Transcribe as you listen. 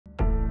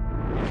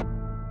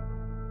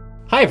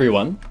Hi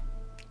everyone,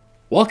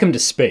 welcome to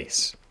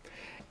space.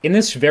 In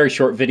this very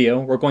short video,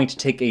 we're going to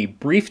take a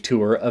brief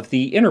tour of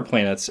the inner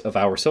planets of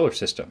our solar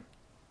system.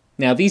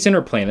 Now these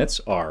inner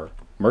planets are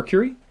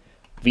Mercury,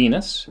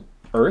 Venus,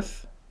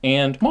 Earth,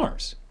 and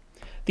Mars.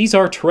 These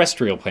are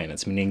terrestrial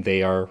planets, meaning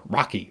they are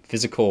rocky,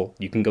 physical,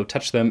 you can go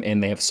touch them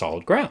and they have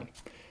solid ground.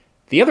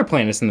 The other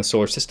planets in the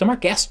solar system are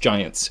gas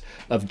giants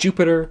of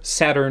Jupiter,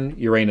 Saturn,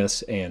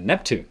 Uranus, and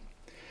Neptune.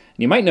 And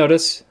you might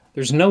notice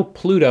there's no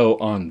Pluto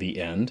on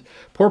the end.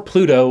 Poor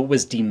Pluto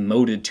was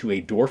demoted to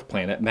a dwarf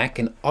planet back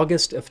in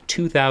August of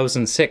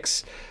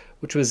 2006,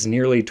 which was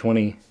nearly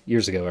 20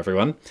 years ago,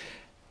 everyone.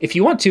 If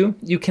you want to,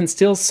 you can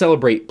still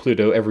celebrate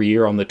Pluto every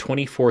year on the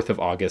 24th of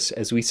August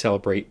as we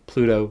celebrate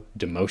Pluto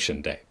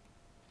Demotion Day.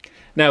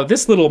 Now,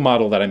 this little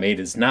model that I made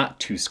is not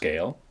to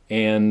scale,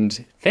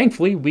 and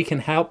thankfully we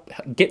can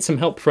get some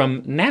help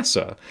from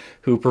NASA,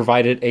 who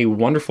provided a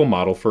wonderful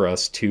model for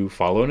us to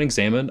follow and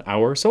examine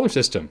our solar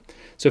system.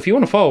 So if you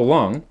want to follow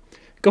along,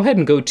 go ahead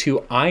and go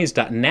to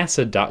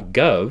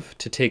eyes.nasa.gov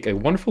to take a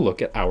wonderful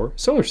look at our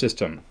solar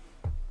system.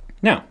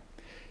 Now,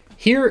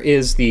 here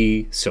is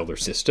the solar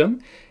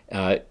system,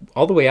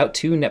 all the way out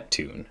to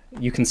Neptune.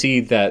 You can see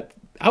that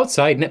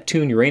outside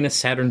Neptune, Uranus,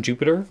 Saturn,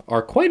 Jupiter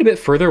are quite a bit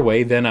further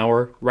away than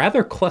our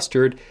rather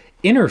clustered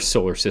inner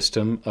solar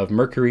system of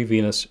Mercury,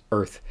 Venus,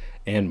 Earth,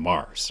 and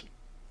Mars.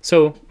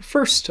 So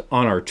first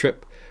on our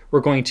trip, we're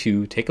going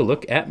to take a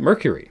look at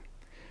Mercury.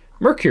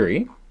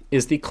 Mercury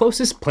is the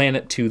closest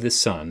planet to the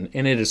Sun,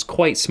 and it is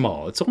quite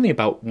small. It's only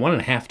about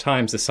 1.5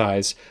 times the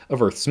size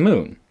of Earth's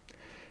moon.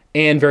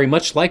 And very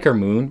much like our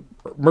moon,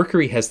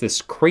 Mercury has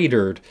this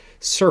cratered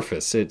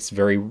surface. It's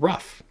very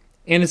rough.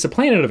 And it's a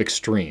planet of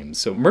extremes.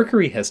 So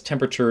Mercury has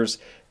temperatures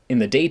in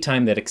the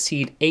daytime that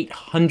exceed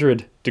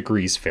 800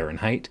 degrees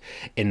Fahrenheit,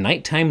 and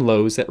nighttime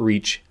lows that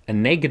reach a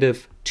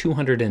negative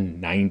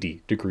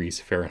 290 degrees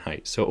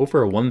Fahrenheit. So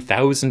over a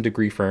 1,000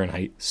 degree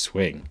Fahrenheit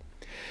swing.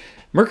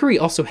 Mercury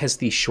also has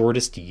the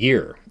shortest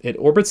year. It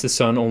orbits the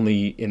Sun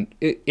only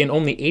in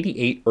only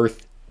 88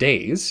 Earth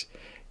days.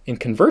 And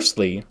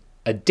conversely,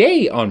 a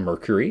day on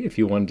Mercury, if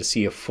you wanted to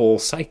see a full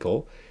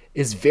cycle,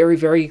 is very,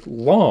 very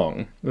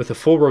long, with a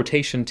full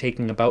rotation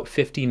taking about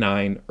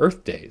 59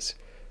 Earth days.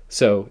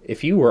 So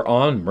if you were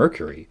on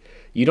Mercury,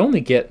 you'd only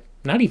get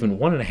not even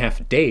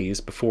 1.5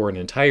 days before an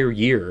entire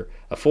year,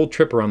 a full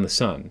trip around the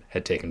Sun,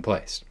 had taken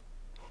place.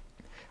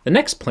 The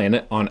next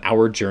planet on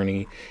our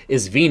journey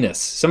is Venus,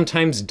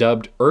 sometimes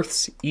dubbed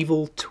Earth's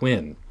evil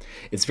twin.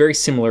 It's very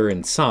similar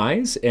in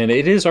size, and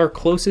it is our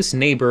closest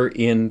neighbor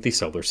in the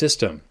solar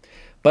system.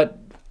 But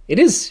it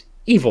is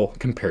evil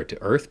compared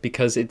to Earth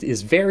because it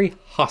is very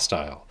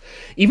hostile.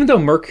 Even though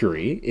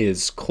Mercury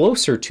is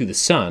closer to the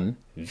Sun,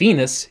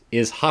 Venus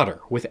is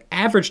hotter, with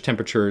average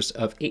temperatures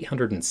of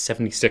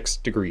 876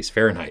 degrees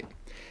Fahrenheit.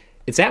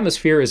 Its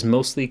atmosphere is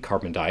mostly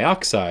carbon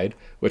dioxide,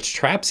 which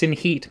traps in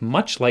heat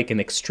much like an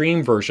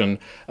extreme version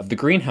of the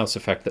greenhouse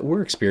effect that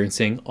we're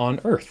experiencing on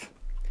Earth.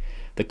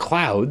 The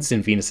clouds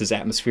in Venus's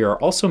atmosphere are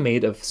also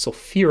made of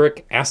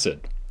sulfuric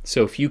acid.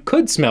 So if you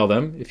could smell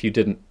them, if you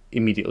didn't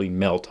immediately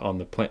melt on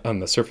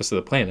the surface of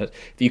the planet,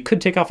 if you could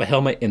take off a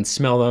helmet and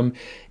smell them,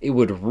 it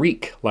would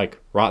reek like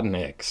rotten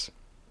eggs.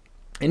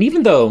 And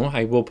even though,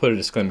 I will put a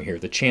disclaimer here,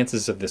 the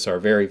chances of this are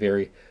very,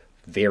 very,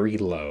 very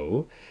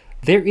low,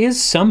 there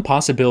is some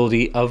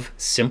possibility of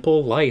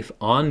simple life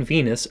on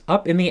Venus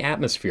up in the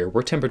atmosphere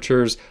where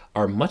temperatures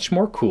are much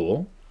more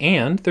cool,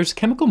 and there's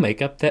chemical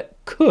makeup that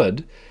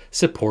could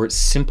support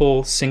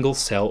simple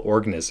single-cell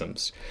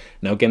organisms.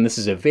 Now again, this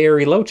is a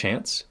very low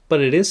chance,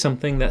 but it is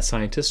something that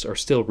scientists are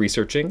still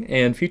researching,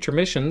 and future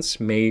missions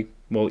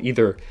will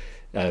either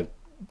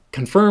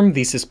confirm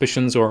these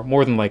suspicions or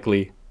more than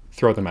likely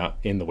throw them out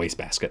in the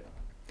wastebasket.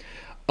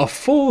 A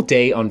full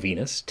day on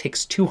Venus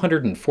takes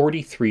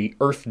 243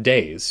 Earth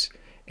days,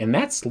 and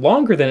that's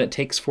longer than it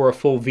takes for a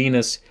full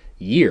Venus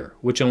year,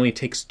 which only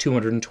takes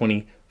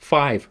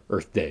 225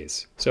 Earth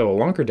days. So a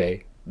longer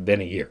day than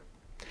a year.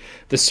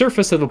 The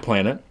surface of the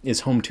planet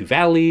is home to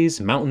valleys,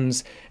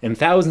 mountains, and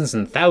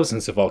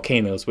thousands of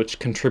volcanoes which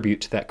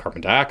contribute to that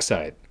carbon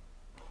dioxide.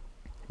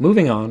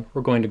 Moving on,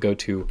 we're going to go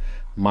to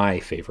my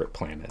favorite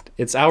planet.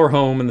 It's our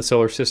home in the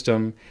solar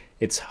system.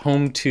 It's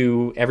home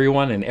to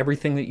everyone and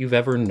everything that you've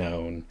ever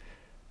known,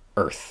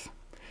 Earth.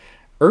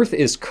 Earth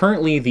is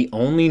currently the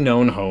only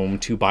known home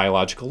to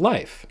biological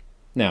life.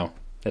 Now,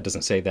 that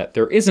doesn't say that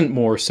there isn't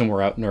more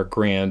somewhere out in our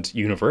grand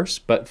universe,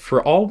 but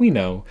for all we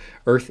know,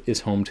 Earth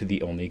is home to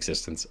the only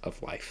existence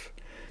of life.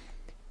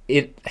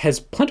 It has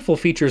plentiful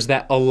features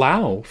that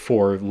allow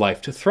for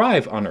life to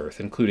thrive on Earth,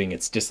 including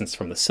its distance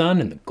from the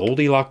Sun and the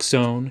Goldilocks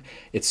zone,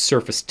 its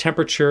surface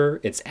temperature,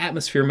 its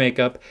atmosphere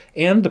makeup,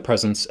 and the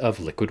presence of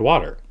liquid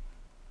water.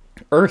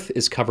 Earth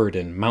is covered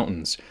in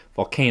mountains,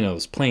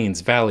 volcanoes,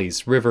 plains,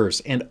 valleys,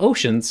 rivers, and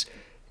oceans.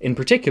 In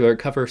particular,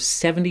 cover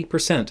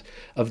 70%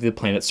 of the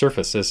planet's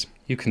surface. As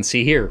you can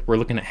see here, we're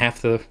looking at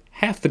half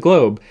the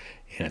globe,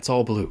 and it's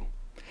all blue.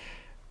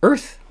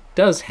 Earth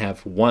does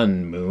have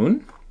one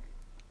moon,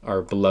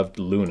 our beloved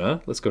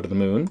Luna. Let's go to the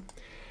moon.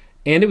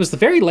 And it was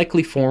very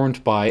likely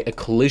formed by a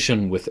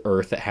collision with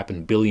Earth that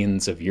happened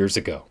billions of years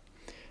ago.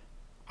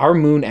 Our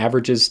moon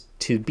averages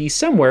to be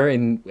somewhere,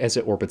 as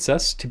it orbits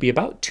us, to be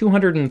about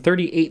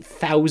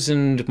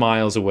 238,000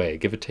 miles away,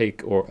 give or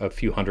take or a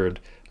few hundred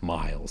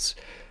miles.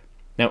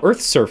 Now,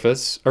 Earth's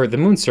surface, or the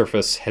moon's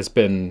surface, has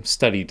been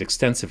studied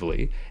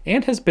extensively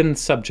and has been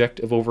subject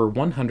of over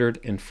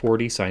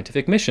 140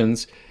 scientific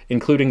missions,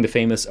 including the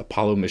famous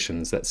Apollo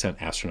missions that sent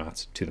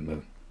astronauts to the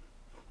moon.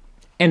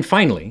 And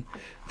finally,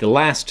 the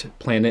last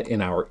planet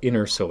in our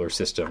inner solar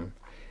system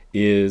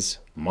is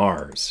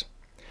Mars.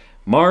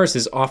 Mars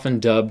is often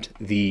dubbed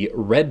the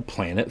red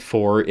planet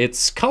for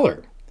its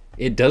color.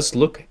 It does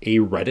look a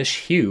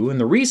reddish hue, and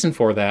the reason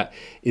for that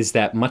is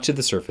that much of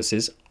the surface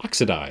is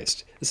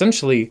oxidized.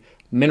 Essentially,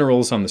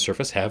 minerals on the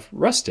surface have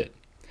rusted.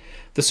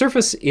 The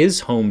surface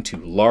is home to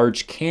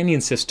large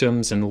canyon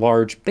systems and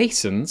large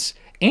basins,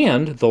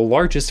 and the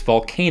largest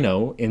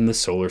volcano in the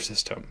solar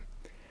system.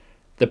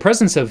 The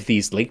presence of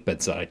these lake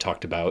beds that I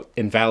talked about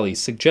in valleys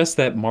suggests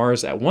that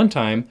Mars at one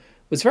time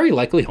was very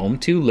likely home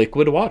to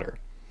liquid water.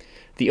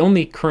 The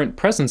only current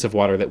presence of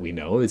water that we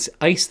know is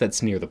ice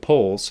that's near the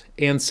poles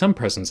and some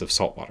presence of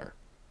salt water.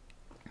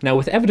 Now,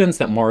 with evidence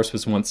that Mars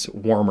was once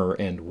warmer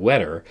and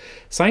wetter,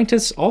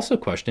 scientists also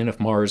question if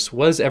Mars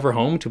was ever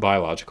home to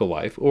biological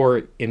life,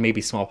 or in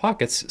maybe small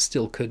pockets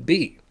still could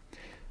be.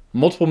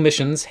 Multiple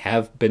missions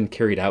have been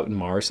carried out in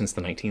Mars since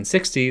the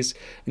 1960s,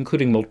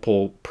 including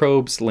multiple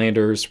probes,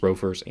 landers,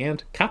 rovers,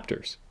 and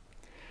copters.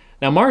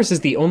 Now, Mars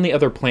is the only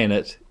other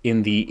planet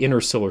in the inner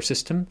solar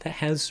system that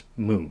has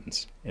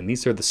moons, and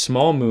these are the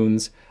small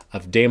moons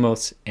of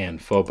Deimos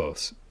and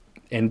Phobos.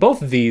 And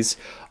both of these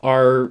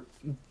are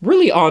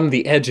really on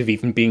the edge of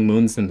even being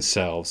moons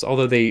themselves,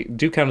 although they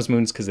do count as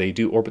moons because they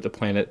do orbit the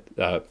planet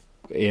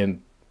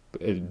and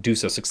do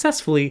so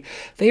successfully.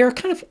 They are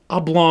kind of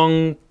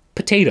oblong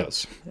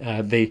potatoes.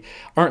 They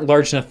aren't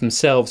large enough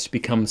themselves to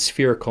become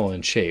spherical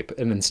in shape,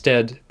 and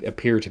instead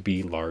appear to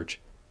be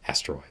large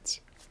asteroids.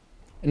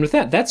 And with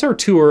that, that's our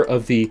tour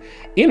of the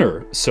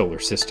inner solar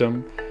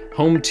system,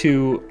 home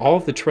to all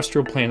of the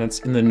terrestrial planets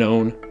in the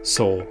known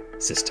Solar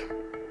System.